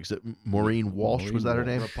last week. Is it Maureen Walsh? Was that her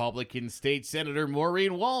name? Republican state senator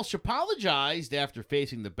Maureen Walsh apologized after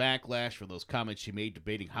facing the backlash for those comments she made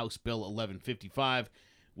debating House Bill 1155,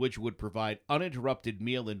 which would provide uninterrupted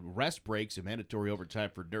meal and rest breaks and mandatory overtime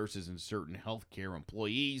for nurses and certain healthcare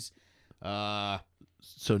employees.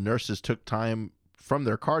 So nurses took time from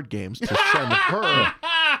their card games to send her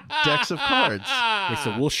decks of cards. They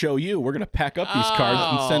said, we'll show you. We're going to pack up these cards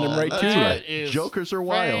and send them right to you. Jokers are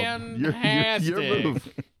wild. Your move,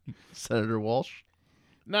 Senator Walsh.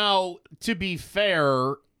 Now, to be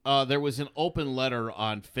fair, there was an open letter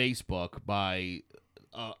on Facebook by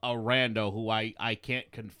a rando who I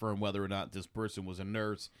can't confirm whether or not this person was a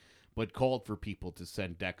nurse, but called for people to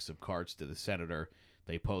send decks of cards to the senator.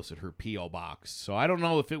 They posted her P.O. box. So I don't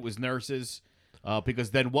know if it was nurses,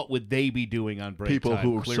 because then what would they be doing on break People time?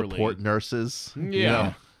 who Clearly. support nurses.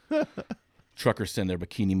 Yeah. Truckers send their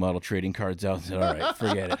bikini model trading cards out and said, all right,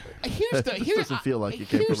 forget it. This doesn't feel like it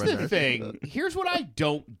came from a nurse. Here's the thing. Here's what I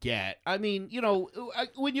don't get. I mean,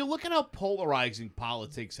 when you look at how polarizing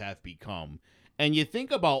politics have become, and you think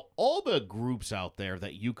about all the groups out there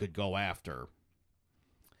that you could go after.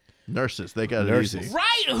 Nurses, they got it easy.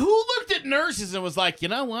 Right? Who looked at nurses and was like, you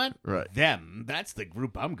know what? Right. Them. That's the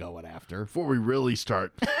group I'm going after. Before we really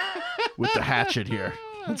start with the hatchet here,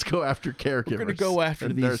 let's go after caregivers. We're going to go after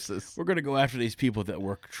these nurses. We're going to go after these people that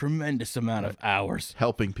work a tremendous amount of hours.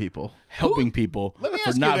 Helping people. Let me for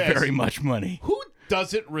ask not you this. very much money. Who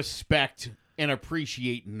doesn't respect and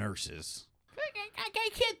appreciate nurses? I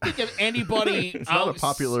can't think of anybody. It's not a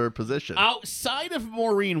popular position. Outside of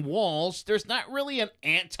Maureen Walsh, there's not really an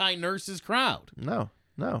anti-nurses crowd. No.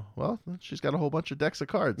 Well, she's got a whole bunch of decks of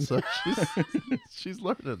cards, so she's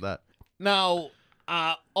learning that. Now,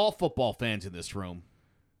 all football fans in this room.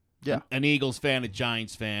 Yeah. An Eagles fan, a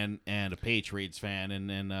Giants fan, and a Patriots fan.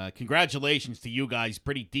 And congratulations to you guys.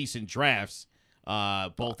 Pretty decent drafts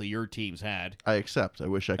both of your teams had. I accept. I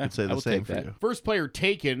wish I could say the same for you. First player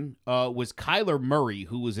taken was Kyler Murray,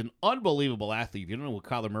 who was an unbelievable athlete. If you don't know what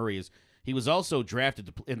Kyler Murray is, he was also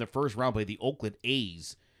drafted in the first round by the Oakland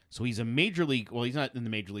A's. So he's a major league. Well, he's not in the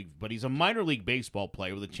major league, but he's a minor league baseball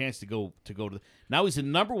player with a chance to go to. Now he's the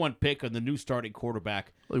number 1 pick on the new starting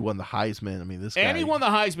quarterback. Well, he won the Heisman. I mean, this guy. And he won the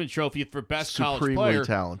Heisman Trophy for best college player. Supremely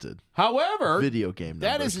talented. However, video game numbers.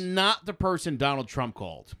 That is not the person Donald Trump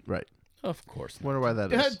called. Right. Of course. Wonder why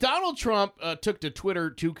that is. Donald Trump took to Twitter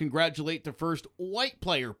to congratulate the first white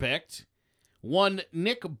player picked. One,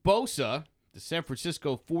 Nick Bosa, the San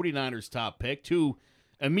Francisco 49ers top pick, who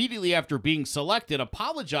immediately after being selected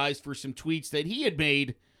apologized for some tweets that he had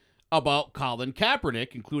made about Colin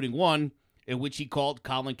Kaepernick, including one in which he called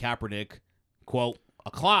Colin Kaepernick, quote,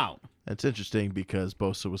 a clown. That's interesting because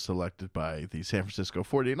Bosa was selected by the San Francisco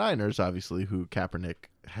 49ers, obviously, who Kaepernick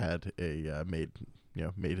had made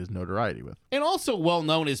his notoriety with. And also well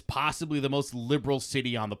known as possibly the most liberal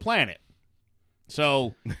city on the planet.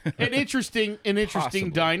 So, an interesting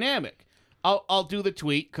dynamic. I'll do the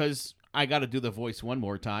tweet because I got to do the voice one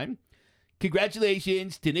more time.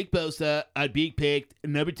 Congratulations to Nick Bosa on being picked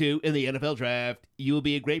number 2 in the NFL draft. You will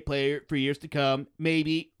be a great player for years to come.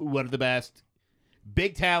 Maybe one of the best.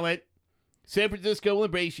 Big talent. San Francisco will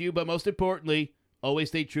embrace you, but most importantly, always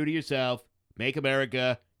stay true to yourself. Make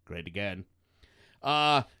America great again.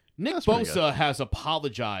 Nick Bosa has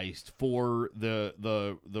apologized for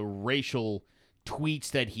the racial tweets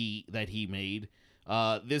that he made.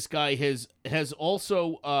 This guy has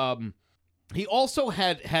also he also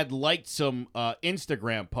had liked some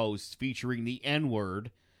Instagram posts featuring the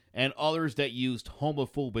N-word and others that used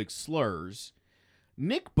homophobic slurs.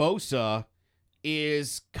 Nick Bosa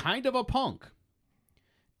is kind of a punk,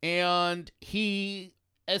 and he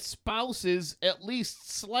espouses at least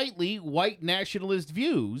slightly white nationalist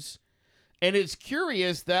views. And it's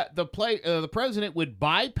curious that the president would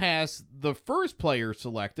bypass the first player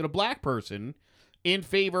selected, a black person, in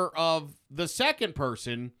favor of the second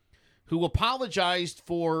person who apologized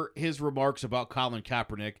for his remarks about Colin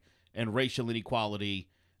Kaepernick and racial inequality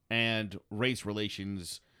and race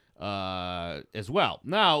relations as well.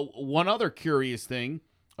 Now, one other curious thing,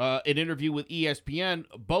 an interview with ESPN,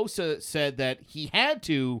 Bosa said that he had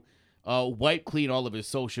to wipe clean all of his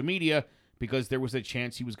social media because there was a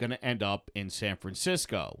chance he was going to end up in San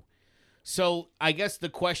Francisco. So I guess the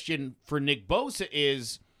question for Nick Bosa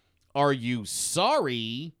is, are you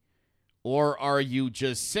sorry, or are you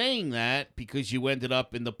just saying that because you ended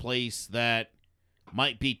up in the place that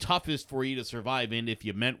might be toughest for you to survive in if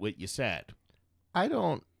you meant what you said? I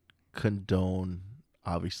don't condone,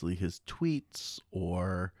 obviously, his tweets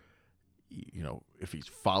or, if he's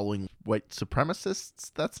following white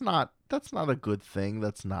supremacists. That's not a good thing.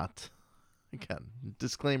 That's not... Again,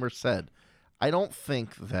 disclaimer said, I don't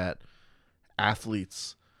think that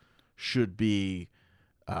athletes should be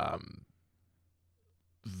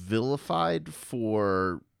vilified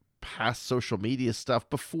for past social media stuff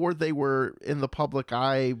before they were in the public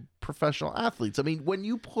eye professional athletes. I mean, when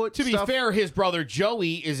you put be fair, his brother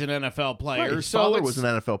Joey is an NFL player. Right, his father was an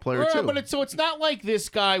NFL player too. But it's not like this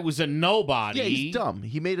guy was a nobody. Yeah, he's dumb.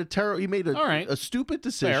 He made a stupid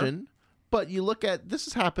decision. Fair. But you look at, this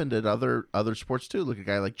has happened at other sports too. Look at a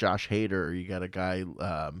guy like Josh Hader, or you got a guy,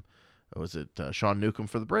 Sean Newcomb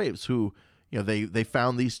for the Braves, who, they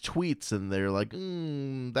found these tweets and they're like,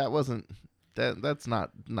 that's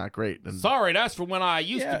not great. And, sorry, that's from when I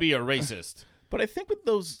used to be a racist. But I think with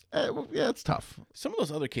those, it's tough. Some of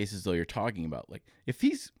those other cases though you're talking about, like if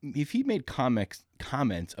he made comments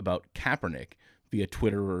about Kaepernick via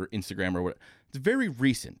Twitter or Instagram or whatever, it's very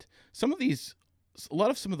recent. A lot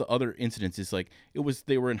of some of the other incidents is like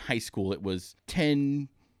they were in high school. It was 10,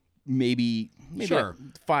 maybe sure.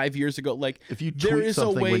 5 years ago. Like if you tweet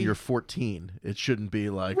something when you're 14, it shouldn't be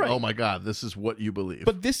like, right. Oh my God, this is what you believe.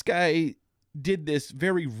 But this guy did this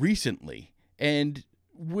very recently, and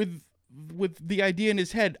with the idea in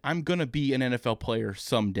his head, I'm gonna be an NFL player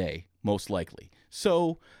someday, most likely.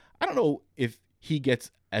 So I don't know if he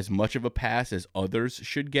gets as much of a pass as others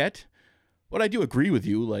should get. But I do agree with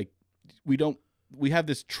you. Like we have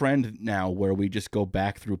this trend now where we just go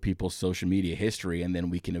back through people's social media history and then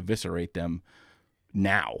we can eviscerate them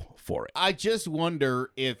now for it. I just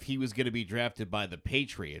wonder if he was going to be drafted by the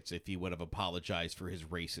Patriots, if he would have apologized for his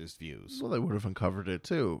racist views. Well, they would have uncovered it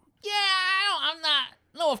too. Yeah, I'm not.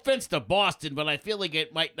 No offense to Boston, but I feel like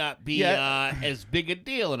it might not be as big a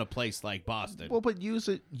deal in a place like Boston. Well, but use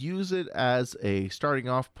it as a starting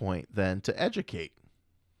off point then to educate.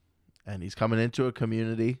 And he's coming into a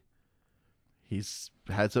community. I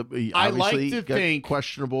like to think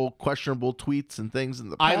questionable tweets and things in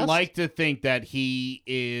the past. I like to think that he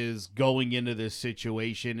is going into this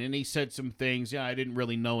situation, and he said some things. I didn't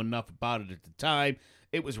really know enough about it at the time.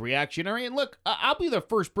 It was reactionary, and look, I'll be the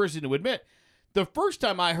first person to admit The first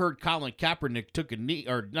time I heard Colin Kaepernick took a knee,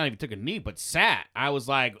 or not even took a knee, but sat, I was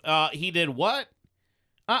like, he did what?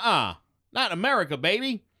 Not in America,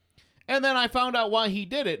 baby. And then I found out why he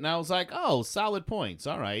did it, and I was like, oh, solid points.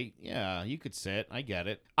 All right, yeah, you could sit. I get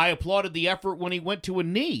it. I applauded the effort when he went to a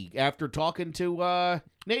knee after talking to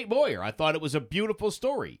Nate Boyer. I thought it was a beautiful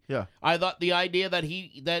story. Yeah. I thought the idea that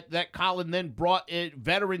that Colin then brought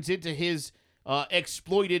veterans into his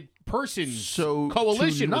exploited persons coalition to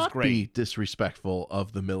was not great. be disrespectful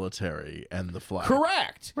of the military and the flag.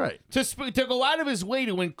 Correct. Right. To go out of his way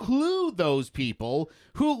to include those people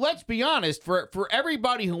who, let's be honest, for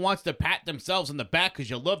everybody who wants to pat themselves on the back because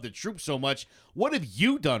you love the troops so much, what have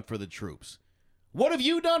you done for the troops? What have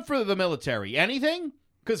you done for the military? Anything?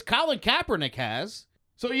 Because Colin Kaepernick has.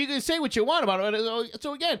 So you can say what you want about it.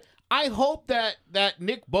 So again, I hope that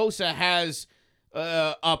Nick Bosa has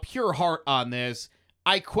a pure heart on this.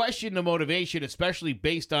 I question the motivation, especially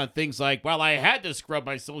based on things like, well, I had to scrub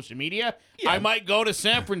my social media. Yeah. I might go to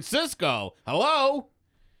San Francisco. Hello?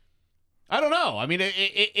 I don't know. I mean,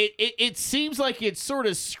 it seems like it's sort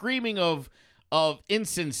of screaming of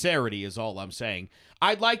insincerity is all I'm saying.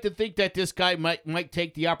 I'd like to think that this guy might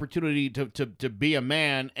take the opportunity to be a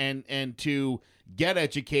man and to get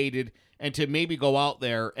educated and to maybe go out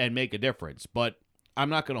there and make a difference. But I'm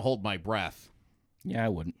not going to hold my breath. Yeah, I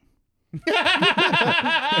wouldn't.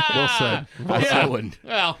 Well said. I wouldn't.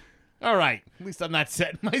 Well, all right. At least I'm not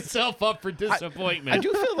setting myself up for disappointment. I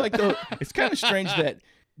do feel like, though, it's kind of strange that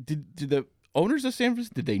did the owners of San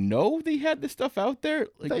Francisco, did they know they had this stuff out there?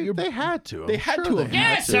 Like, they had to. They had to.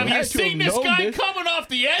 Yes, have you seen this guy coming off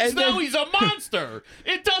the edge? No, he's a monster.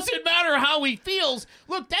 It doesn't matter how he feels.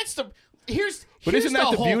 Look, that's the... But isn't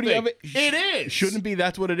that the beauty thing. of it? It is. Shouldn't be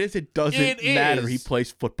that's what it is? It doesn't matter. He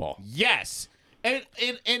plays football. Yes. And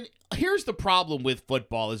here's the problem with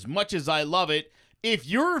football. As much as I love it, if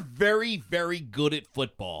you're very, very good at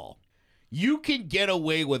football, you can get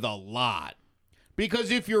away with a lot. Because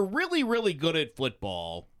if you're really, really good at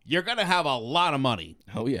football, you're going to have a lot of money.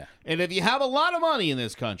 Oh, yeah. And if you have a lot of money in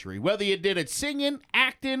this country, whether you did it singing,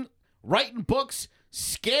 acting, writing books,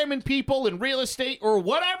 scamming people in real estate, or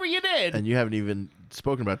whatever you did. And you haven't even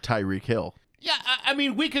spoken about Tyreek Hill. Yeah, I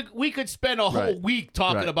mean, we could spend a whole week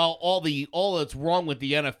talking about all that's wrong with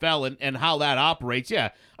the NFL and how that operates. Yeah,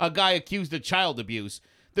 a guy accused of child abuse.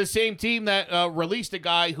 The same team that released a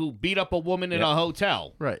guy who beat up a woman in a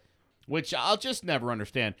hotel. Right. Which I'll just never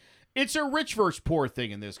understand. It's a rich versus poor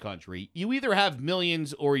thing in this country. You either have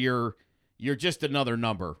millions or you're just another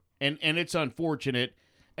number. And it's unfortunate.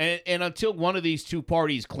 And until one of these two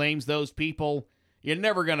parties claims those people, you're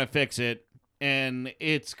never going to fix it. And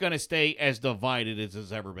it's going to stay as divided as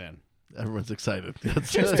it's ever been. Everyone's excited.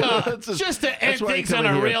 Just to end things on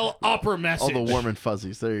a real upper message. All the warm and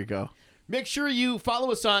fuzzies. There you go. Make sure you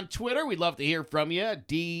follow us on Twitter. We'd love to hear from you.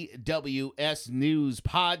 DWS News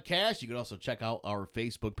Podcast. You can also check out our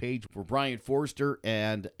Facebook page for Brian Forster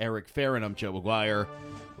and Eric Farron. I'm Joe McGuire.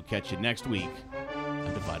 We'll catch you next week.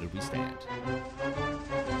 Undivided we stand.